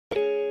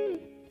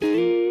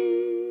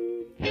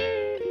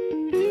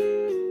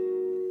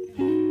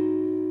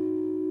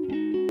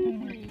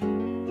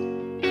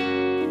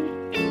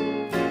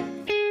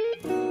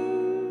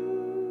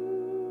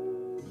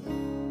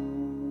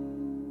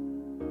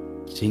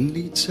经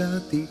历差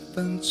点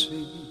犯罪，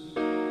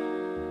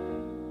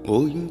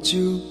我永久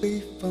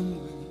被防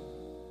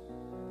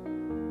卫，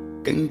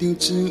干掉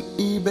这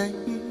一杯，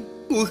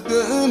我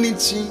和你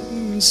今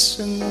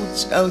生无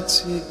交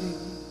集。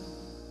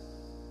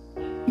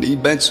你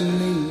摆出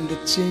你的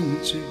坚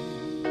决，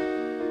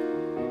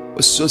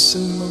我说什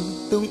么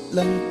都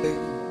狼狈，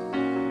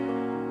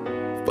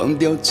放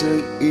掉这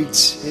一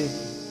切，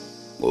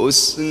陌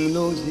生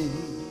落叶。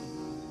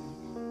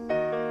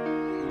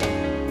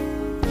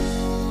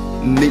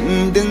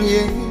您的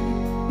眼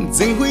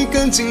怎会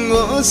看见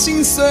我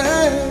心碎？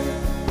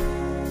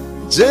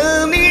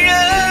这女人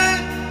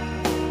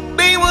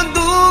陪我度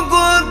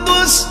过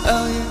多少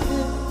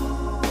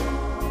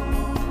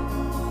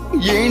夜？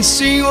也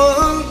许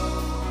我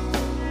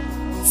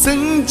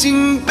曾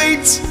经被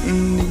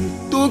情你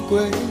夺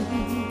归，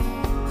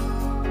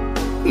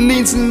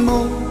你怎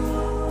么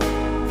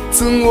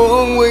赠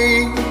我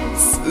为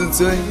死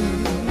罪？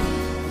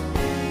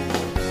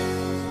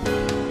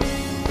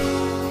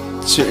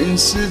全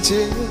世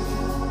界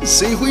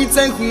谁会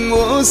在乎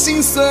我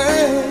心碎？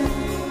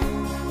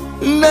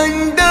难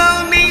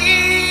道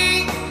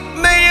你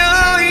没有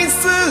一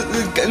丝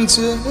感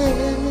觉？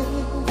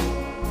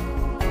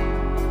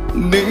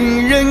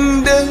女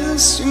人的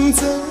选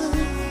择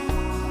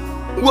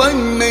完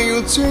美又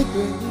绝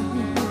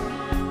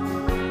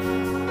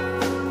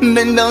对，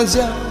难道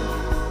叫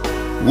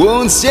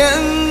我向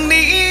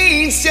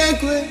你下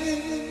跪？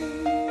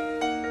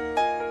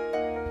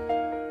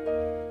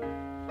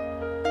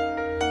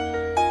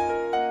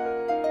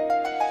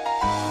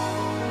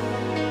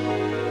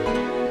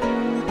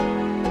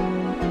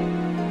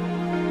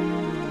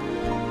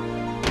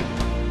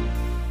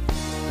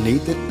你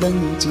的冷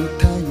静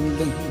太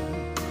冷，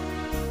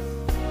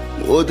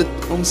我的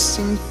痛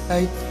心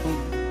太痛。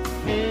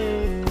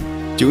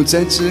就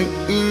在这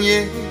一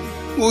夜，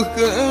我和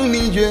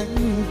你原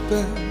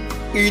本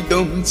已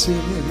冻结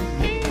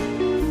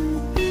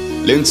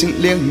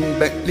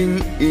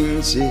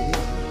2201节，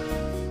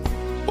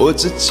我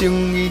只求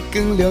你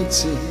更了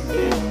解，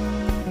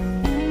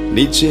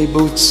你却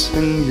不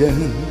承认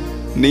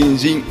你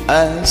已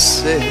爱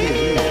谁。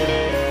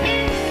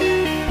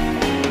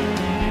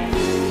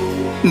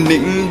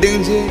您的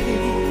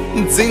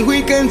眼怎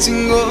会看见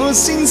我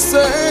心碎？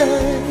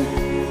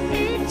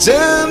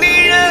这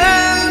女人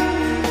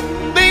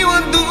陪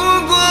我度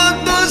过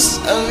多少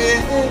夜？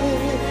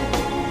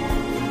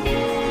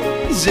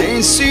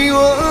也许我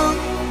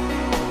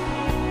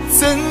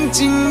曾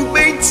经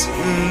被情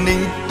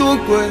你夺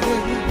归，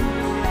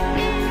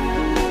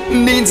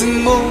你怎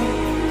么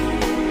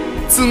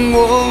赠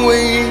我为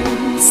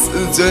死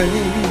罪？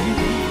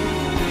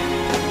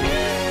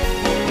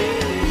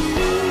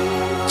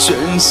全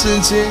世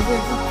界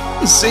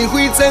谁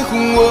会在乎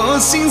我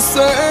心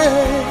碎？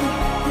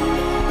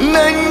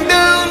难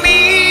道你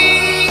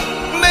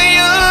没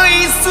有一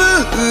丝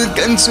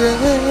感觉？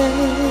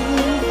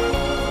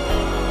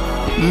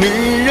女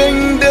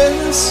人的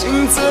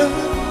选择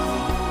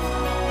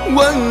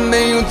完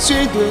美又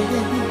绝对，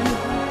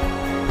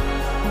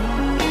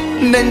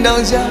难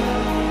道叫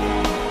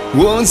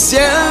我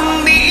向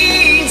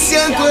你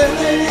下跪？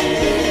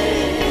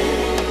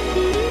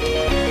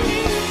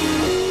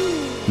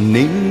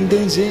您的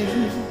眼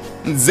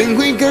怎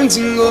会看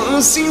见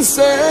我心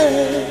碎？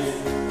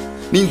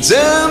你这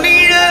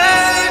女人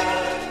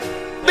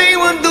陪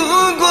我度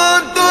过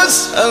多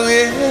少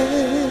夜？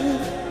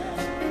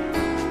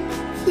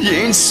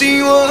也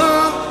许我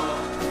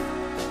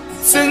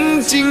曾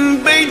经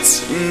被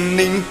情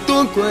你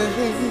夺归，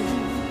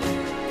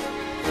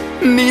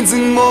你怎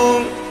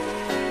么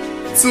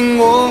赠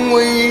我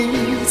为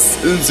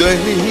死罪？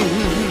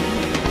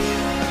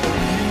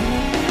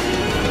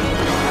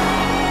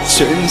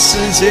全世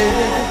界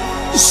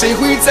谁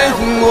会在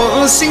乎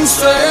我心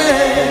碎？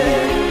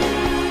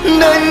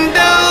难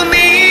道你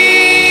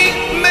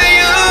没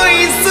有一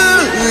丝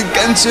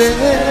感觉？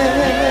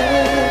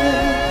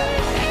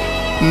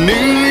女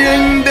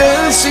人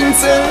的选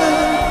择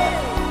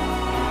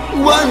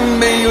完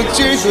美又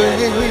绝对，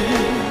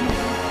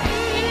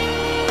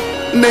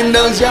难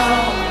道叫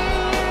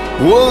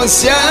我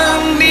向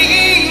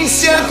你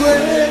下跪？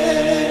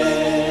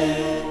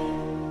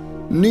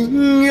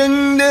女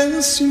人的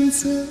选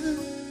择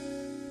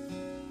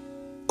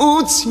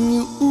无情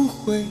又无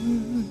悔，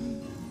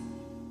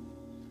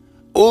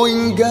我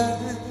应该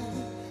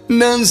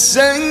拿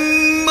什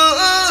么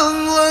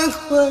挽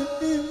回？